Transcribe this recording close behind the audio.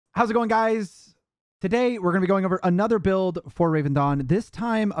How's it going, guys? Today, we're going to be going over another build for Ravendawn, this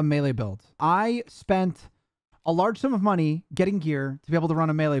time a melee build. I spent a large sum of money getting gear to be able to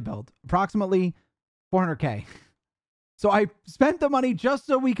run a melee build, approximately 400k. So I spent the money just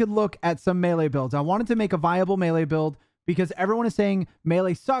so we could look at some melee builds. I wanted to make a viable melee build because everyone is saying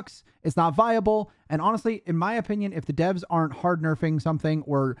melee sucks, it's not viable. And honestly, in my opinion, if the devs aren't hard nerfing something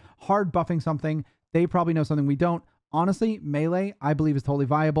or hard buffing something, they probably know something we don't. Honestly, melee, I believe, is totally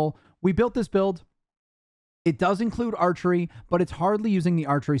viable. We built this build. It does include archery, but it's hardly using the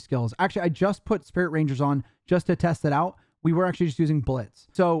archery skills. Actually, I just put Spirit Rangers on just to test it out. We were actually just using bullets.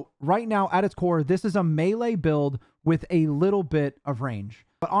 So right now, at its core, this is a melee build with a little bit of range.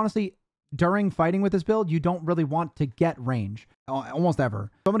 But honestly, during fighting with this build, you don't really want to get range, almost ever.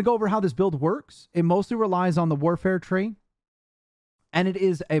 So I'm going to go over how this build works. It mostly relies on the warfare tree, and it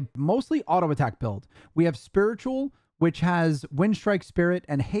is a mostly auto attack build. We have spiritual, which has wind strike, spirit,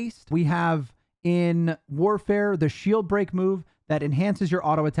 and haste. We have in warfare the shield break move that enhances your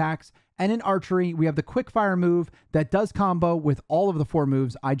auto attacks. And in archery, we have the quick fire move that does combo with all of the 4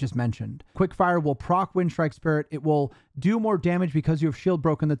 moves I just mentioned. Quick fire will proc wind strike, spirit. It will do more damage because you have shield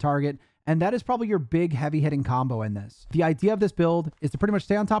broken the target. And that is probably your big heavy hitting combo in this. The idea of this build is to pretty much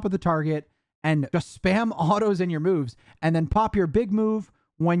stay on top of the target and just spam autos in your moves and then pop your big move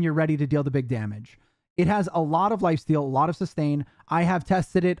when you're ready to deal the big damage. It has a lot of lifesteal, a lot of sustain. I have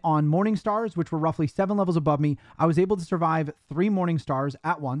tested it on Morning Stars, which were roughly 7 levels above me. I was able to survive 3 Morning Stars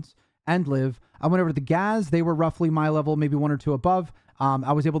at once and live. I went over to the Gaz. They were roughly my level, maybe 1 or 2 above.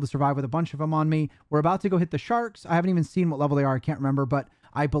 I was able to survive with a bunch of them on me. We're about to go hit the Sharks. I haven't even seen what level they are. I can't remember, but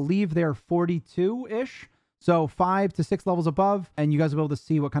I believe they're 42-ish. So 5 to 6 levels above, and you guys will be able to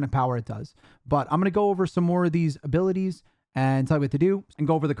see what kind of power it does. But I'm going to go over some more of these abilities and tell you what to do and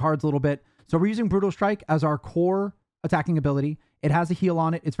go over the cards a little bit. So we're using Brutal Strike as our core attacking ability. It has a heal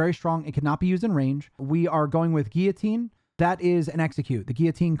on it. It's very strong. It cannot be used in range. We are going with Guillotine. That is an execute. The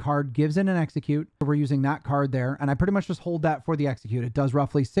Guillotine card gives in an execute. So we're using that card there. And I pretty much just hold that for the execute. It does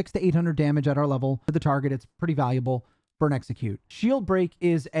roughly 600 to 800 damage at our level to the target. It's pretty valuable for an execute. Shield Break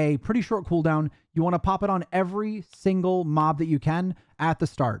is a pretty short cooldown. You want to pop it on every single mob that you can at the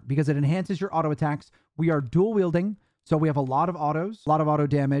start because it enhances your auto attacks. We are dual wielding. So we have a lot of autos, a lot of auto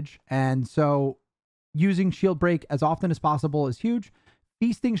damage. And so using Shield Break as often as possible is huge.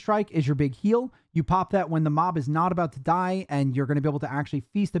 Feasting Strike is your big heal. You pop that when the mob is not about to die and you're going to be able to actually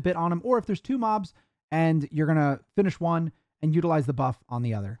feast a bit on them. Or if there's 2 mobs and you're going to finish one and utilize the buff on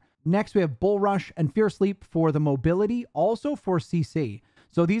the other. Next, we have Bull Rush and Fierce Leap for the mobility, also for CC.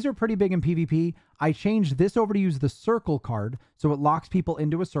 So these are pretty big in PvP. I changed this over to use the circle card, so it locks people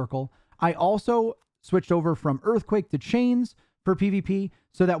into a circle. I also switched over from Earthquake to Chains for PvP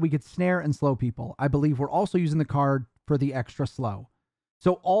so that we could snare and slow people. I believe we're also using the card for the extra slow.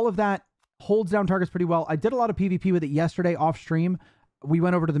 So all of that holds down targets pretty well. I did a lot of PvP with it yesterday off stream. We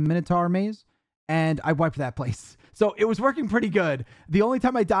went over to the Minotaur maze and I wiped that place. So it was working pretty good. The only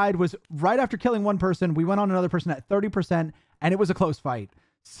time I died was right after killing one person. We went on another person at 30% and it was a close fight.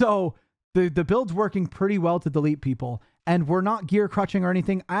 So the build's working pretty well to delete people. And we're not gear crutching or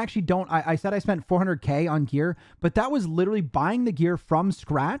anything. I actually don't. I said I spent 400k on gear, but that was literally buying the gear from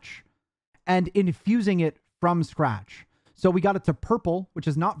scratch and infusing it from scratch. So we got it to purple, which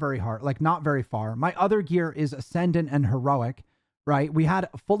is not very hard, like not very far. My other gear is Ascendant and Heroic, right? We had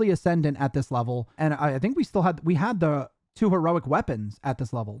fully Ascendant at this level. And I think we had the 2 heroic weapons at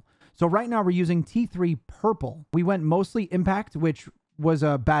this level. So right now we're using T3 purple. We went mostly impact, which was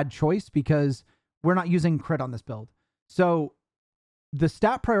a bad choice because we're not using crit on this build. So the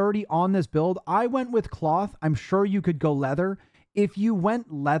stat priority on this build, I went with cloth. I'm sure you could go leather. If you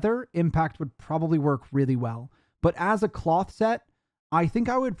went leather, impact would probably work really well. But as a cloth set, I think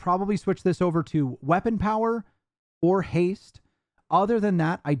I would probably switch this over to weapon power or haste. Other than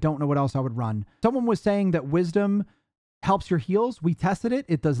that, I don't know what else I would run. Someone was saying that wisdom helps your heals. We tested it.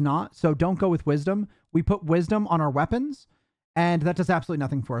 It does not. So don't go with wisdom. We put wisdom on our weapons and that does absolutely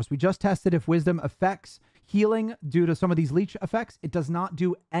nothing for us. We just tested if wisdom affects healing due to some of these leech effects. It does not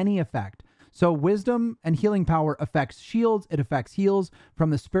do any effect. So wisdom and healing power affects shields. It affects heals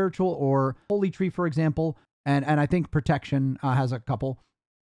from the spiritual or holy tree, for example. And I think protection has a couple.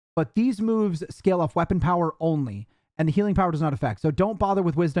 But these moves scale off weapon power only. And the healing power does not affect. So don't bother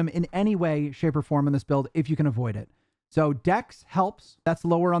with wisdom in any way, shape, or form in this build if you can avoid it. So dex helps. That's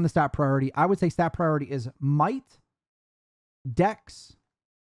lower on the stat priority. I would say stat priority is might, dex,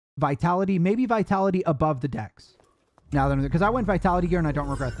 vitality, maybe vitality above the dex. Now then, because I went vitality gear and I don't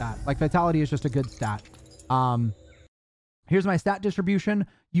regret that. Like vitality is just a good stat. Here's my stat distribution.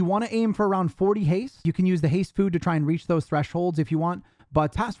 You want to aim for around 40 haste. You can use the haste food to try and reach those thresholds if you want.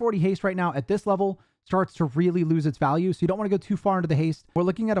 But past 40 haste right now at this level starts to really lose its value. So you don't want to go too far into the haste. We're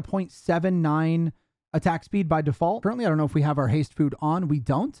looking at a 0.79 attack speed by default. Currently, I don't know if we have our haste food on. We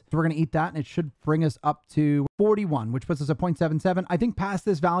don't. So we're going to eat that, and it should bring us up to 41, which puts us at 0.77. I think past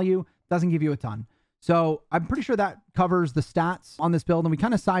this value doesn't give you a ton. So I'm pretty sure that covers the stats on this build, and we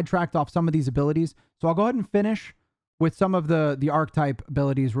kind of sidetracked off some of these abilities. So I'll go ahead and finish with some of the archetype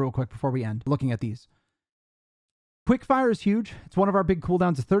abilities real quick before we end looking at these. Quickfire is huge. It's one of our big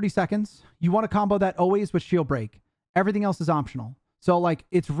cooldowns of 30 seconds. You want to combo that always with shield break. Everything else is optional. So like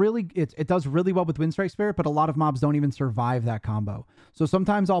it does really well with Windstrike Spirit, but a lot of mobs don't even survive that combo. So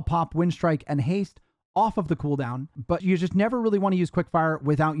sometimes I'll pop Windstrike and haste off of the cooldown, but you just never really want to use Quickfire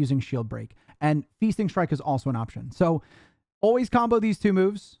without using shield break. And Feasting Strike is also an option. So always combo these two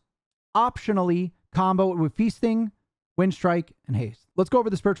moves. Optionally combo it with Feasting, Windstrike, and haste. Let's go over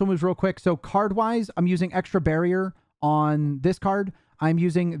the spiritual moves real quick. So card-wise, I'm using Extra Barrier on this card. I'm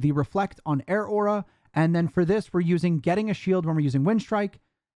using the Reflect on Air Aura. And then for this, we're using Getting a Shield when we're using Windstrike.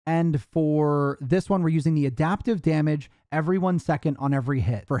 And for this one, we're using the Adaptive Damage every 1 second on every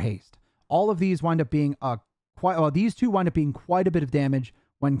hit for haste. All of these wind up being these two wind up being quite a bit of damage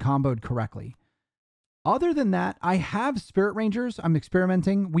when comboed correctly. Other than that, I have Spirit Rangers. I'm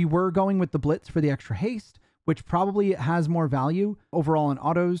experimenting. We were going with the Blitz for the extra haste, which probably has more value overall in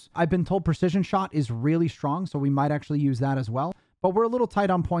autos. I've been told Precision Shot is really strong, so we might actually use that as well. But we're a little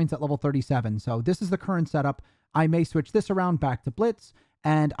tight on points at level 37, so this is the current setup. I may switch this around back to Blitz,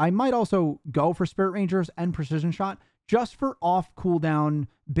 and I might also go for Spirit Rangers and Precision Shot just for off cooldown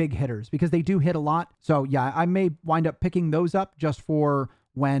big hitters, because they do hit a lot. So yeah, I may wind up picking those up just for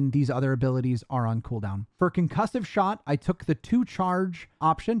when these other abilities are on cooldown. For Concussive Shot, I took the 2 charge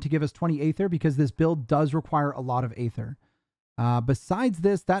option to give us 20 Aether because this build does require a lot of Aether. Besides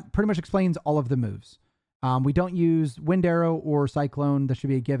this, that pretty much explains all of the moves. We don't use Wind Arrow or Cyclone. That should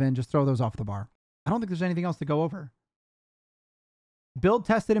be a given. Just throw those off the bar. I don't think there's anything else to go over. Build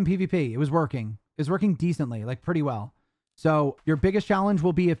tested in PvP. It was working. It was working decently, like pretty well. So your biggest challenge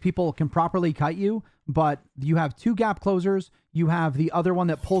will be if people can properly kite you, but you have 2 gap closers. You have the other one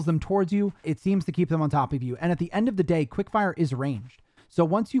that pulls them towards you. It seems to keep them on top of you. And at the end of the day, Quickfire is ranged. So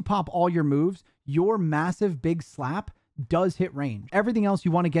once you pop all your moves, your massive big slap does hit range. Everything else,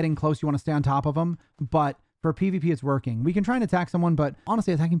 you want to get in close. You want to stay on top of them. But for PvP, it's working. We can try and attack someone, but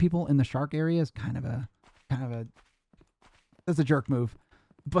honestly, attacking people in the shark area is that's a jerk move.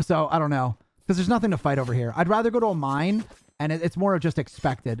 But so I don't know, because there's nothing to fight over here. I'd rather go to a mine, and it's more of just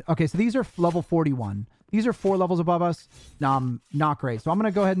expected. Okay, so these are level 41. These are 4 levels above us. Not great. So I'm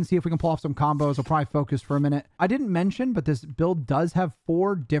going to go ahead and see if we can pull off some combos. I'll probably focus for a minute. I didn't mention, but this build does have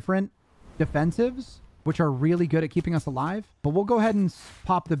 4 different defensives, which are really good at keeping us alive. But we'll go ahead and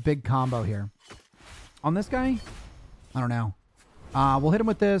pop the big combo here. On this guy, I don't know. We'll hit him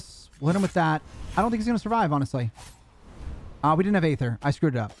with this. We'll hit him with that. I don't think he's going to survive, honestly. We didn't have Aether. I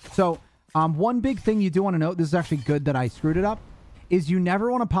screwed it up. So one big thing you do want to note, this is actually good that I screwed it up, is you never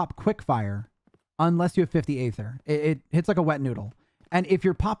want to pop Quickfire unless you have 50 Aether. It hits like a wet noodle. And if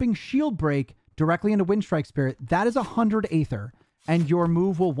you're popping Shield Break directly into Windstrike Spirit, that is 100 Aether. And your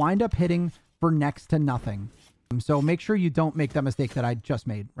move will wind up hitting for next to nothing. So make sure you don't make that mistake that I just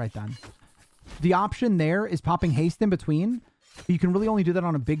made right then. The option there is popping haste in between. You can really only do that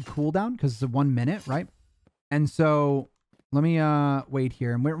on a big cooldown because it's a 1 minute, right? And so let me wait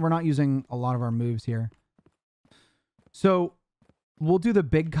here. And we're not using a lot of our moves here. So we'll do the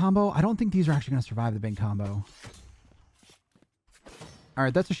big combo. I don't think these are actually going to survive the big combo. All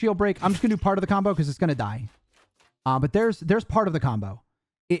right, that's a shield break. I'm just going to do part of the combo because it's going to die. But there's part of the combo.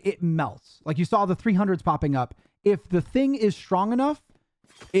 It melts. Like you saw the 300s popping up. If the thing is strong enough,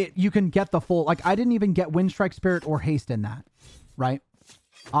 you can get the full... Like I didn't even get Windstrike Spirit or haste in that, right?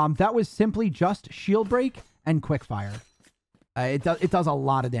 That was simply just shield break and quickfire. It does a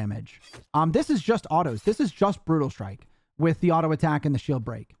lot of damage. This is just autos. This is just Brutal Strike with the auto attack and the shield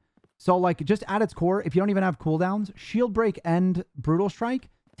break. So like just at its core, if you don't even have cooldowns, shield break and Brutal Strike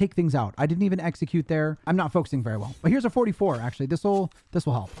take things out. I didn't even execute there. I'm not focusing very well. But here's a 44 actually. This will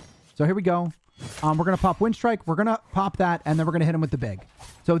help. So here we go. We're going to pop Windstrike. We're going to pop that and then we're going to hit him with the big.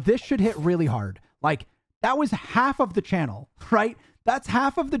 So this should hit really hard. Like that was half of the channel, right? That's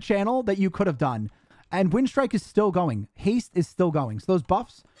half of the channel that you could have done. And Windstrike is still going. Haste is still going. So those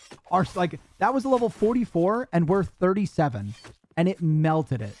buffs are like, that was a level 44 and we're 37 and it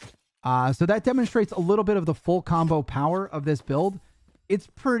melted it. So that demonstrates a little bit of the full combo power of this build. It's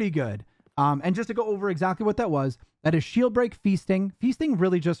pretty good. And just to go over exactly what that was, that is shield break, feasting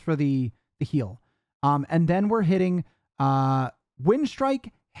really just for the heal. And then we're hitting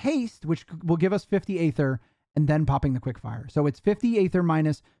Windstrike, haste, which will give us 50 Aether, and then popping the quick fire. So it's 50 Aether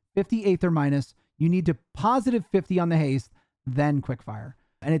minus, 50 Aether minus. You need to positive 50 on the haste, then quick fire.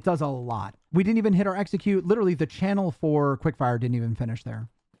 And it does a lot. We didn't even hit our execute. Literally, the channel for quick fire didn't even finish there.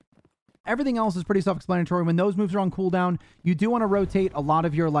 Everything else is pretty self-explanatory. When those moves are on cooldown, you do want to rotate a lot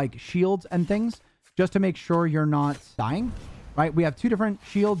of your like shields and things just to make sure you're not dying, right? We have two different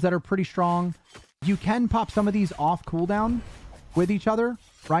shields that are pretty strong. You can pop some of these off cooldown with each other,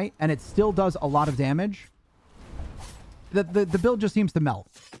 right? And it still does a lot of damage. The build just seems to melt.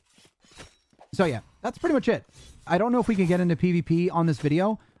 So yeah, that's pretty much it. I don't know if we can get into PvP on this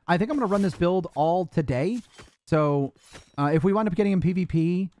video. I think I'm going to run this build all today. So if we wind up getting in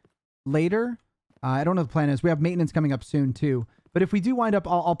PvP later, I don't know what the plan is. We have maintenance coming up soon too. But if we do wind up,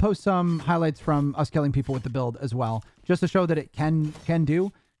 I'll post some highlights from us killing people with the build as well, just to show that it can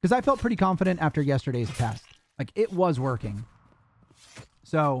do. Because I felt pretty confident after yesterday's test. Like, it was working.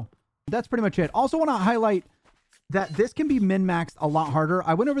 So that's pretty much it. Also want to highlight that this can be min-maxed a lot harder.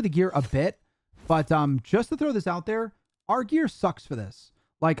 I went over the gear a bit, but just to throw this out there, our gear sucks for this.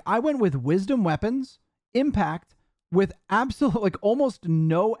 Like, I went with wisdom weapons, impact, with absolute, like, almost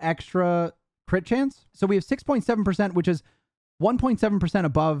no extra crit chance. So we have 6.7%, which is 1.7%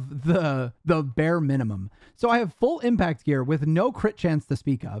 above the bare minimum. So I have full impact gear with no crit chance to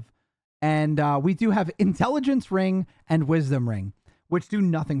speak of. And we do have intelligence ring and wisdom ring, which do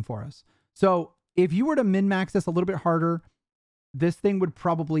nothing for us. So if you were to min-max this a little bit harder, this thing would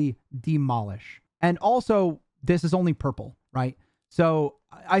probably demolish. And also, this is only purple, right? So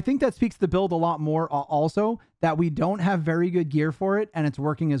I think that speaks to the build a lot more also, that we don't have very good gear for it, and it's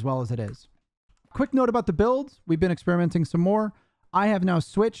working as well as it is. Quick note about the build. We've been experimenting some more. I have now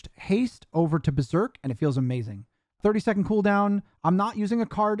switched haste over to berserk, and it feels amazing. 30-second cooldown. I'm not using a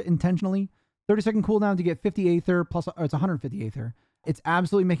card intentionally. 30-second cooldown to get 50 Aether, plus it's 150 Aether. It's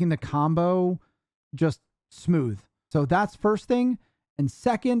absolutely making the combo just smooth. So that's first thing. And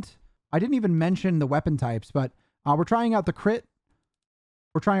second, I didn't even mention the weapon types, but we're trying out the crit.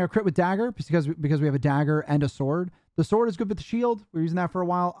 We're trying our crit with dagger because we have a dagger and a sword. The sword is good with the shield. We're using that for a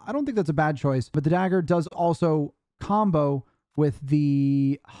while. I don't think that's a bad choice, but the dagger does also combo with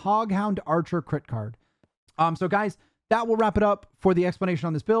the Hoghound Archer crit card. So guys, that will wrap it up for the explanation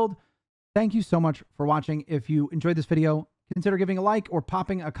on this build. Thank you so much for watching. If you enjoyed this video, consider giving a like or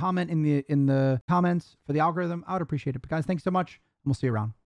popping a comment in the comments for the algorithm. I would appreciate it. But guys, thanks so much, and we'll see you around.